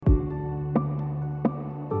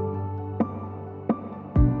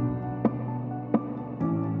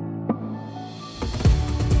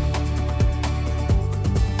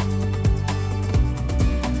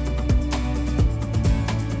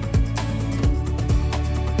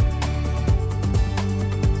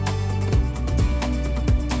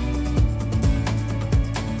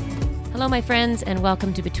Hello, my friends, and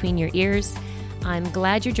welcome to Between Your Ears. I'm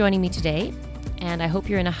glad you're joining me today, and I hope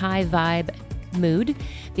you're in a high vibe mood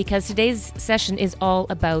because today's session is all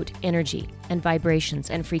about energy and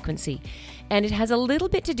vibrations and frequency. And it has a little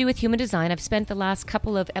bit to do with human design. I've spent the last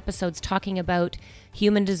couple of episodes talking about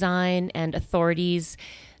human design and authorities.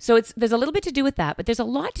 So there's a little bit to do with that, but there's a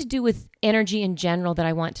lot to do with energy in general that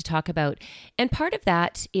I want to talk about. And part of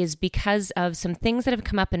that is because of some things that have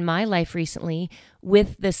come up in my life recently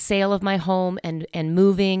with the sale of my home and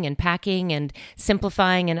moving and packing and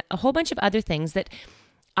simplifying and a whole bunch of other things that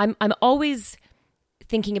I'm always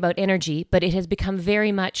thinking about energy, but it has become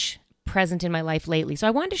very much present in my life lately. So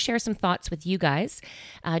I wanted to share some thoughts with you guys,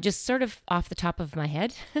 just sort of off the top of my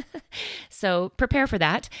head. So prepare for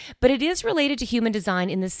that. But it is related to human design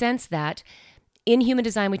in the sense that in human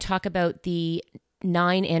design, we talk about the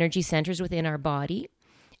 9 energy centers within our body.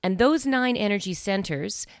 And those 9 energy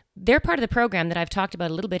centers, they're part of the program that I've talked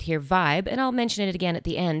about a little bit here, Vibe, and I'll mention it again at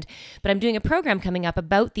the end. But I'm doing a program coming up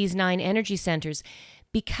about these 9 energy centers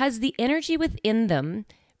because the energy within them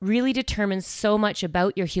really determines so much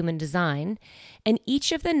about your human design. And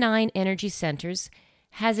each of the 9 energy centers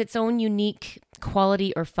has its own unique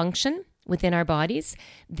quality or function within our bodies.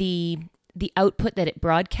 The output that it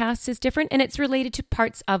broadcasts is different, and it's related to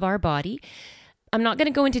parts of our body. I'm not going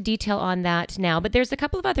to go into detail on that now, but there's a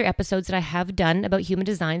couple of other episodes that I have done about human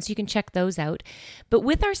design, so you can check those out. But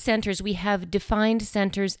with our centers, we have defined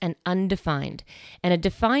centers and undefined. And a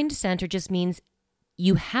defined center just means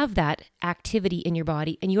you have that activity in your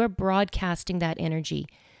body and you are broadcasting that energy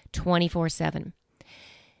 24/7.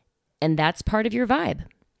 And that's part of your vibe.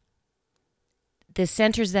 The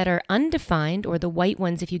centers that are undefined, or the white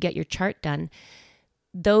ones if you get your chart done,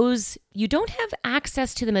 those, you don't have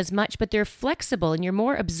access to them as much, but they're flexible and you're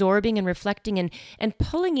more absorbing and reflecting and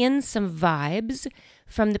pulling in some vibes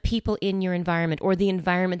from the people in your environment or the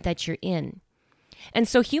environment that you're in. And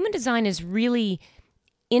so human design is really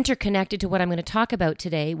interconnected to what I'm going to talk about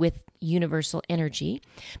today with universal energy.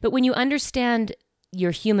 But when you understand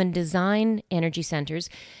your human design energy centers,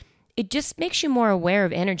 it just makes you more aware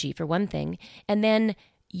of energy, for one thing. And then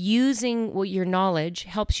using your knowledge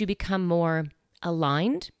helps you become more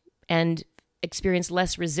aligned and experience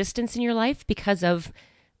less resistance in your life because of,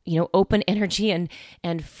 open energy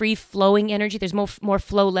and free-flowing energy. There's more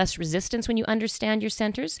flow, less resistance when you understand your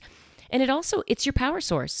centers. And it's your power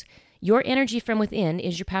source. Your energy from within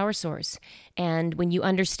is your power source. And when you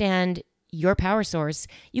understand your power source,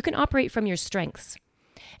 you can operate from your strengths.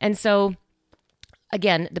 And so,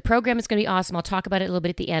 again, the program is going to be awesome. I'll talk about it a little bit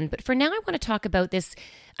at the end. But for now, I want to talk about this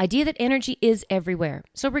idea that energy is everywhere.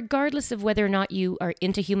 So regardless of whether or not you are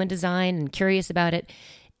into human design and curious about it,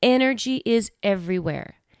 energy is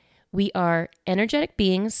everywhere. We are energetic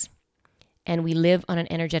beings, and we live on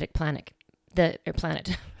an energetic planet.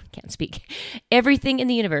 Can't speak. Everything in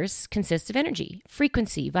the universe consists of energy,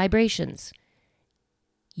 frequency, vibrations.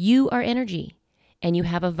 You are energy, and you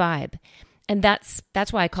have a vibe. And that's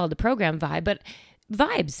why I called the program Vibe. But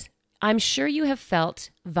vibes, I'm sure you have felt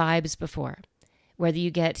vibes before. Whether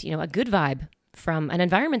you get, a good vibe from an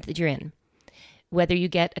environment that you're in, whether you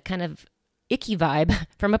get a kind of icky vibe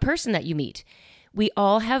from a person that you meet. We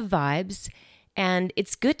all have vibes, and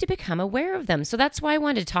it's good to become aware of them. So that's why I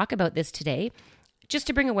wanted to talk about this today, just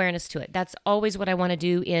to bring awareness to it. That's always what I want to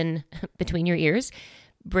do in Between Your Ears.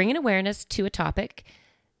 Bring an awareness to a topic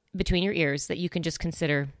between your ears that you can just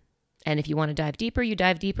consider. And if you want to dive deeper, you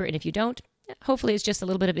dive deeper. And if you don't, hopefully it's just a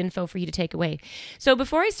little bit of info for you to take away. So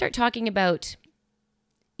before I start talking about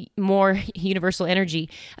more universal energy,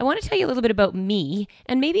 I want to tell you a little bit about me,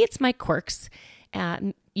 and maybe it's my quirks.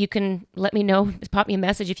 You can let me know, pop me a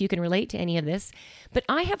message if you can relate to any of this. But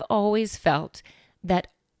I have always felt that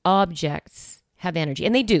objects have energy,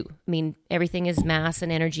 and they do. I mean, everything is mass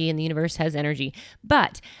and energy, and the universe has energy.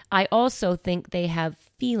 But I also think they have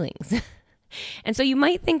feelings. And so you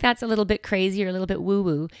might think that's a little bit crazy or a little bit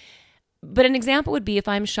woo-woo. But an example would be if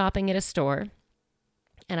I'm shopping at a store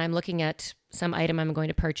and I'm looking at some item I'm going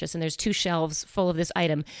to purchase, and there's 2 shelves full of this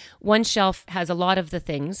item. One shelf has a lot of the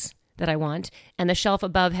things that I want, and the shelf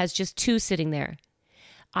above has just 2 sitting there.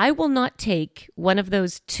 I will not take one of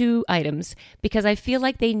those 2 items because I feel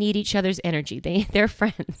like they need each other's energy. They're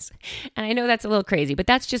friends. And I know that's a little crazy, but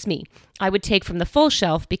that's just me. I would take from the full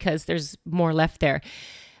shelf because there's more left there.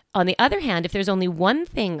 On the other hand, if there's only one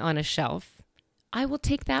thing on a shelf, I will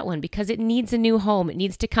take that one because it needs a new home. It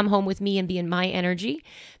needs to come home with me and be in my energy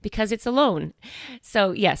because it's alone.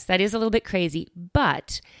 So yes, that is a little bit crazy.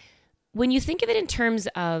 But when you think of it in terms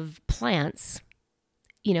of plants,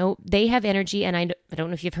 they have energy, and I don't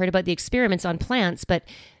know if you've heard about the experiments on plants, but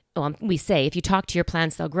we say if you talk to your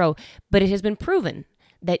plants, they'll grow. But it has been proven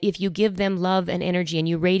that if you give them love and energy and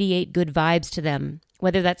you radiate good vibes to them,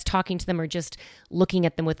 whether that's talking to them or just looking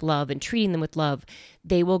at them with love and treating them with love,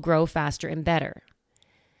 they will grow faster and better.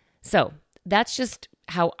 So that's just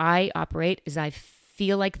how I operate, is I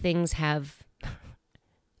feel like things have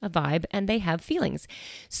a vibe and they have feelings.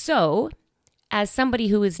 So as somebody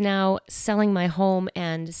who is now selling my home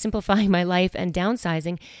and simplifying my life and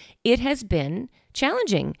downsizing, it has been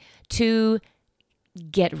challenging to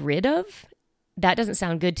get rid of, that doesn't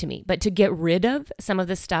sound good to me, but to get rid of some of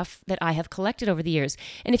the stuff that I have collected over the years.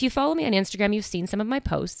 And if you follow me on Instagram, you've seen some of my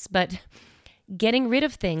posts, but getting rid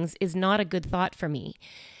of things is not a good thought for me.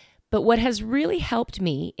 But what has really helped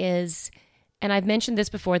me is, and I've mentioned this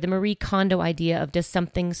before, the Marie Kondo idea of, does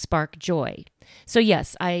something spark joy? So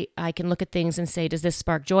yes, I can look at things and say, does this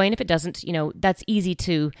spark joy? And if it doesn't, that's easy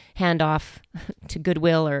to hand off to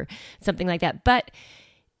Goodwill or something like that. But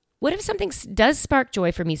what if something does spark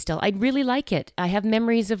joy for me still? I really like it. I have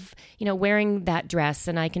memories of, wearing that dress,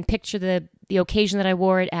 and I can picture the occasion that I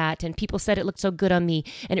wore it at, and people said it looked so good on me,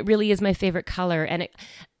 and it really is my favorite color. And it,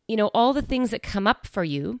 all the things that come up for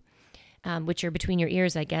you, which are between your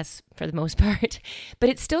ears, I guess, for the most part, but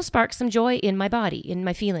it still sparks some joy in my body, in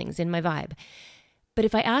my feelings, in my vibe. But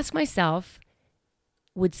if I ask myself,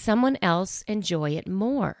 would someone else enjoy it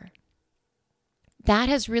more? That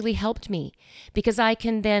has really helped me, because I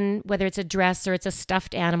can then, whether it's a dress or it's a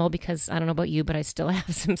stuffed animal, because I don't know about you, but I still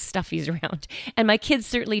have some stuffies around. And my kids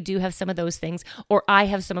certainly do have some of those things, or I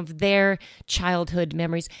have some of their childhood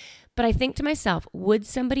memories. But I think to myself, would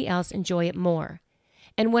somebody else enjoy it more?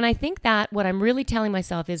 And when I think that, what I'm really telling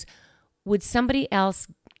myself is, would somebody else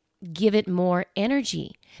give it more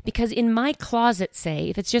energy? Because in my closet, say,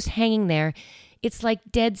 if it's just hanging there, it's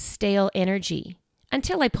like dead, stale energy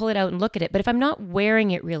until I pull it out and look at it. But if I'm not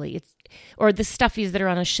wearing it really, or the stuffies that are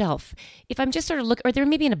on a shelf, if I'm just sort of or they're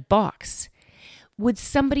maybe in a box, would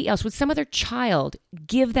somebody else, would some other child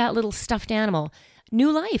give that little stuffed animal new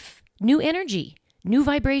life, new energy, new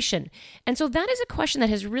vibration? And so that is a question that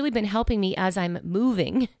has really been helping me as I'm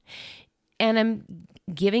moving and I'm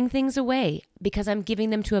giving things away, because I'm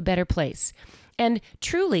giving them to a better place. And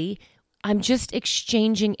truly, I'm just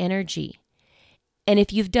exchanging energy. And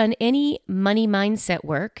if you've done any money mindset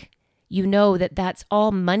work, you know that that's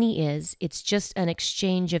all money is. It's just an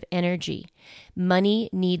exchange of energy. Money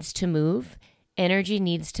needs to move. Energy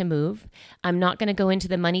needs to move. I'm not going to go into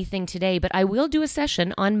the money thing today, but I will do a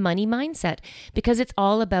session on money mindset, because it's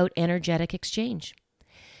all about energetic exchange.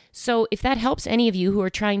 So if that helps any of you who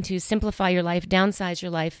are trying to simplify your life, downsize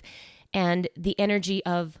your life, and the energy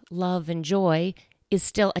of love and joy is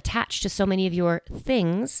still attached to so many of your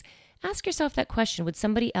things, ask yourself that question. Would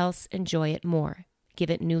somebody else enjoy it more? Give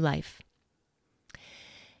it new life.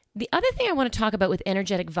 The other thing I want to talk about with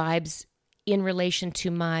energetic vibes in relation to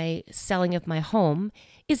my selling of my home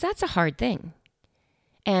is that's a hard thing.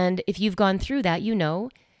 And if you've gone through that,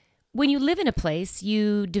 when you live in a place,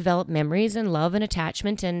 you develop memories and love and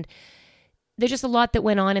attachment, and there's just a lot that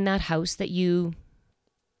went on in that house that you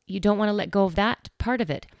don't want to let go of that part of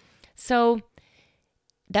it. So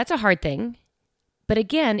that's a hard thing. But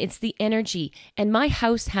again, it's the energy, and my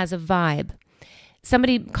house has a vibe.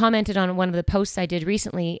 Somebody commented on one of the posts I did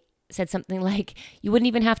recently, said something like, you wouldn't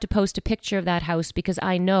even have to post a picture of that house, because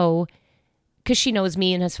I know, because she knows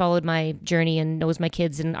me and has followed my journey and knows my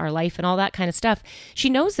kids and our life and all that kind of stuff. She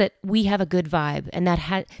knows that we have a good vibe, and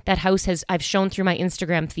that house has, I've shown through my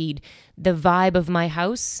Instagram feed, the vibe of my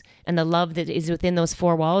house and the love that is within those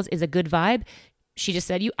four walls is a good vibe. She just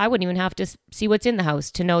said, I wouldn't even have to see what's in the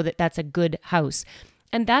house to know that that's a good house.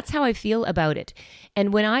 And that's how I feel about it.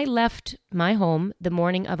 And when I left my home the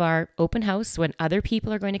morning of our open house, when other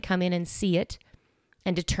people are going to come in and see it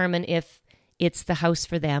and determine if it's the house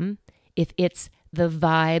for them, if it's the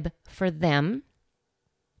vibe for them,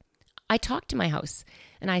 I talked to my house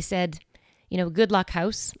and I said, good luck,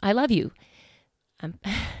 house. I love you. And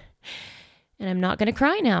I'm not going to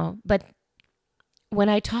cry now. But when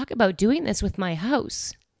I talk about doing this with my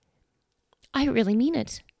house, I really mean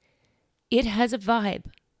it. It has a vibe.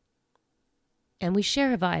 And we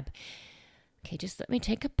share a vibe. Okay, just let me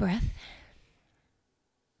take a breath.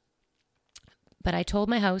 But I told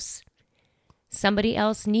my house, somebody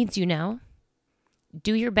else needs you now.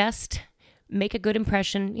 Do your best. Make a good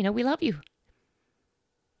impression. We love you.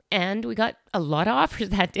 And we got a lot of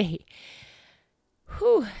offers that day.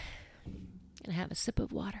 Whew. Gonna have a sip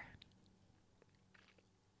of water.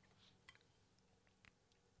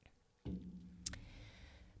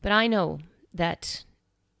 But I know that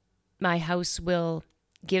my house will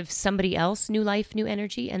give somebody else new life, new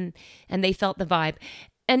energy, and they felt the vibe.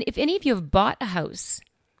 And if any of you have bought a house,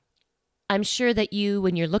 I'm sure that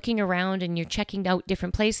when you're looking around and you're checking out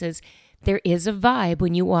different places, there is a vibe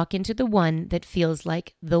when you walk into the one that feels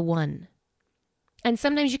like the one. And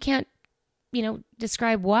sometimes you can't,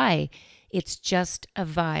 describe why. It's just a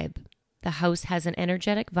vibe. The house has an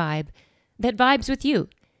energetic vibe that vibes with you.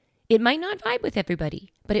 It might not vibe with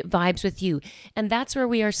everybody, but it vibes with you. And that's where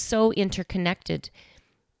we are so interconnected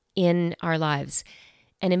in our lives.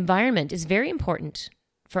 An environment is very important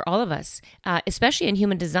for all of us, especially in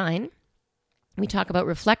human design. We talk about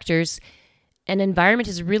reflectors. An environment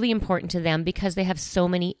is really important to them because they have so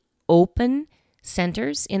many open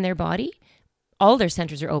centers in their body. All their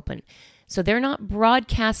centers are open. So they're not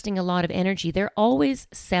broadcasting a lot of energy. They're always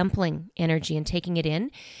sampling energy and taking it in.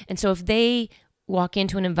 And so if they walk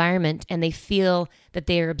into an environment and they feel that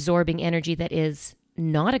they are absorbing energy that is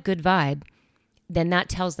not a good vibe, then that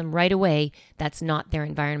tells them right away that's not their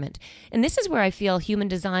environment. And this is where I feel human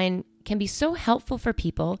design can be so helpful for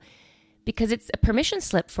people, because it's a permission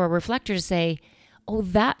slip for a reflector to say, oh,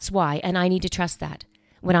 that's why, and I need to trust that.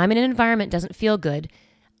 When I'm in an environment that doesn't feel good,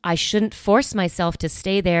 I shouldn't force myself to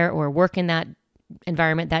stay there or work in that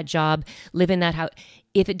environment, that job, live in that house.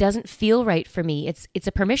 If it doesn't feel right for me, it's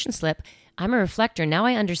a permission slip. I'm a reflector. Now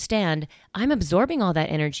I understand I'm absorbing all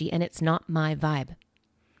that energy and it's not my vibe.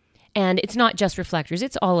 And it's not just reflectors,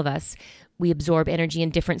 it's all of us. We absorb energy in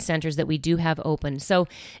different centers that we do have open. So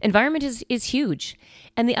environment is huge.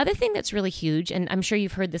 And the other thing that's really huge, and I'm sure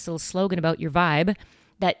you've heard this little slogan about your vibe,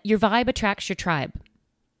 that your vibe attracts your tribe.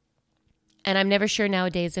 And I'm never sure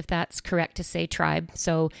nowadays if that's correct to say tribe.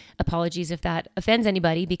 So apologies if that offends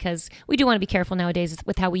anybody, because we do want to be careful nowadays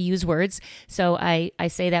with how we use words. So I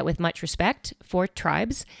say that with much respect for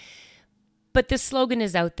tribes. But this slogan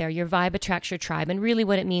is out there, your vibe attracts your tribe. And really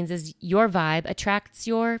what it means is your vibe attracts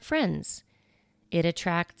your friends. It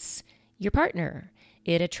attracts your partner.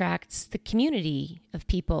 It attracts the community of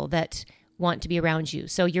people that want to be around you.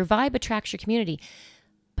 So your vibe attracts your community.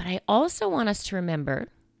 But I also want us to remember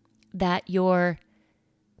that your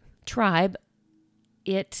tribe,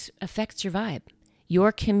 it affects your vibe.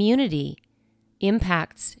 Your community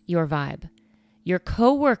impacts your vibe. Your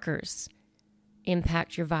coworkers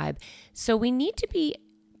impact your vibe. So we need to be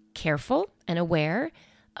careful and aware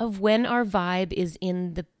of when our vibe is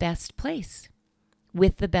in the best place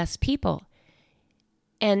with the best people.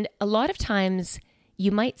 And a lot of times you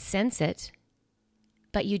might sense it,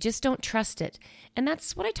 but you just don't trust it. And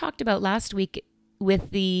that's what I talked about last week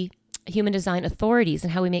with the human design authorities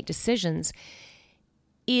and how we make decisions,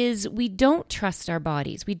 is we don't trust our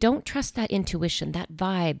bodies. We don't trust that intuition, that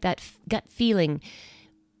vibe, that gut feeling.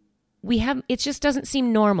 It just doesn't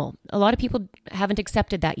seem normal. A lot of people haven't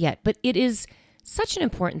accepted that yet, but it is such an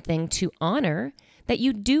important thing to honor that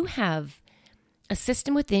you do have a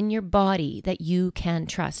system within your body that you can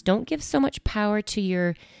trust. Don't give so much power to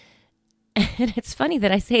your, and it's funny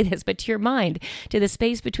that I say this, but to your mind, to the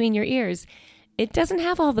space between your ears. It doesn't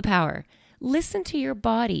have all the power. Listen to your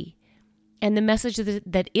body and the message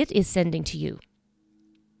that it is sending to you.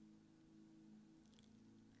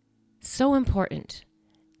 So important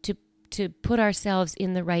to put ourselves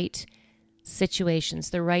in the right situations,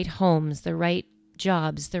 the right homes, the right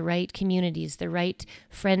jobs, the right communities, the right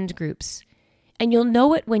friend groups. And you'll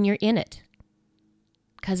know it when you're in it,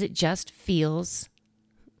 because it just feels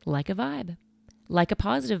like a vibe, like a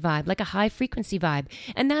positive vibe, like a high frequency vibe.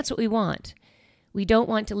 And that's what we want. We don't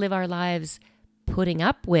want to live our lives putting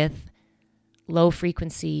up with low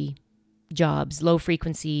frequency jobs, low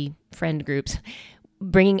frequency friend groups,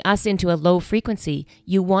 bringing us into a low frequency.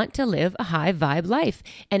 You want to live a high vibe life.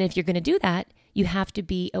 And if you're going to do that, you have to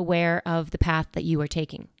be aware of the path that you are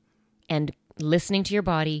taking and listening to your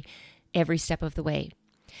body every step of the way.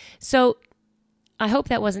 So I hope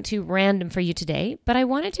that wasn't too random for you today, but I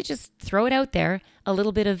wanted to just throw it out there, a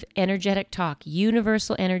little bit of energetic talk,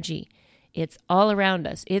 universal energy. It's all around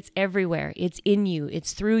us. It's everywhere. It's in you.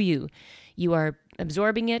 It's through you. You are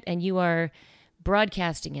absorbing it and you are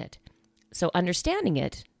broadcasting it. So understanding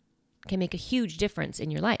it can make a huge difference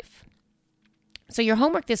in your life. So your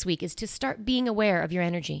homework this week is to start being aware of your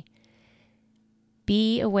energy.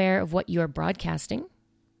 Be aware of what you're broadcasting.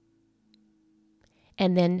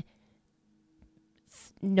 And then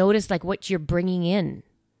notice like what you're bringing in.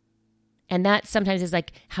 And that sometimes is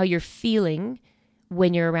like how you're feeling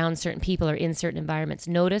when you're around certain people or in certain environments.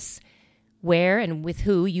 Notice where and with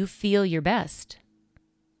who you feel your best.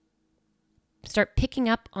 Start picking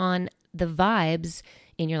up on the vibes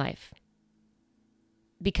in your life.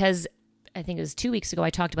 Because I think it was 2 weeks ago, I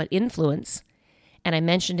talked about influence. And I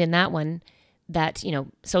mentioned in that one that,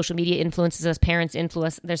 social media influences us, parents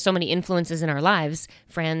influence. There's so many influences in our lives,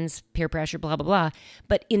 friends, peer pressure, blah, blah, blah.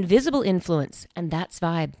 But invisible influence, and that's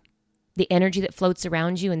vibe. the energy that floats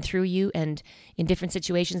around you and through you and in different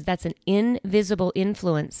situations, that's an invisible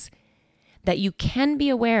influence that you can be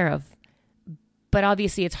aware of, but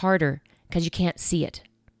obviously it's harder because you can't see it.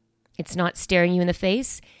 It's not staring you in the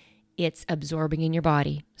face, it's absorbing in your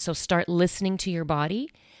body. So start listening to your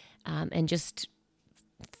body and just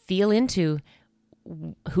feel into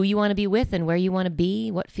who you want to be with and where you want to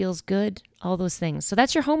be, what feels good, all those things. So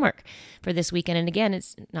that's your homework for this weekend. And again,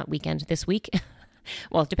 it's not weekend, this week.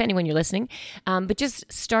 Well, depending when you're listening, but just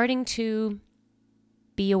starting to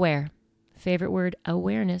be aware. Favorite word,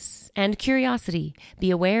 awareness and curiosity.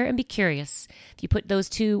 Be aware and be curious. If you put those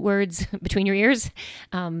two words between your ears,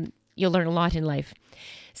 you'll learn a lot in life.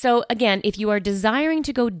 So again, if you are desiring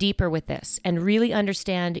to go deeper with this and really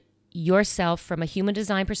understand yourself from a human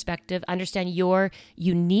design perspective, understand your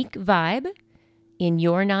unique vibe in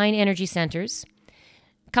your 9 energy centers,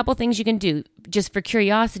 couple things you can do. Just for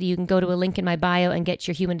curiosity, you can go to a link in my bio and get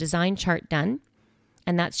your human design chart done.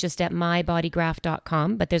 And that's just at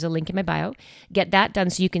mybodygraph.com, but there's a link in my bio. Get that done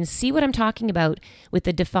so you can see what I'm talking about with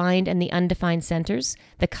the defined and the undefined centers,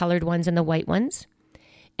 the colored ones and the white ones.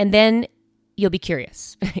 And then you'll be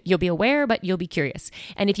curious. You'll be aware, but you'll be curious.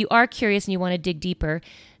 And if you are curious and you want to dig deeper,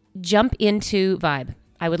 jump into Vibe.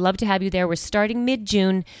 I would love to have you there. We're starting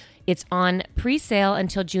mid-June. It's on pre-sale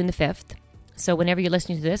until June the 5th. So whenever you're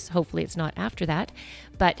listening to this, hopefully it's not after that,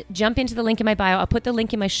 but jump into the link in my bio. I'll put the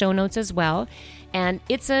link in my show notes as well. And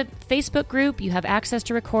it's a Facebook group. You have access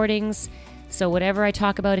to recordings. So whatever I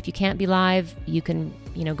talk about, if you can't be live, you can,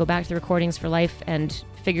 go back to the recordings for life and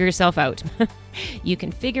figure yourself out. You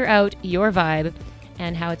can figure out your vibe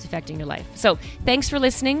and how it's affecting your life. So thanks for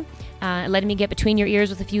listening, letting me get between your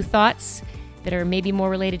ears with a few thoughts that are maybe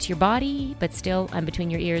more related to your body, but still I'm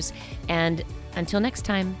between your ears. And until next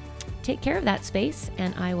time, take care of that space,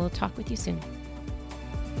 and I will talk with you soon.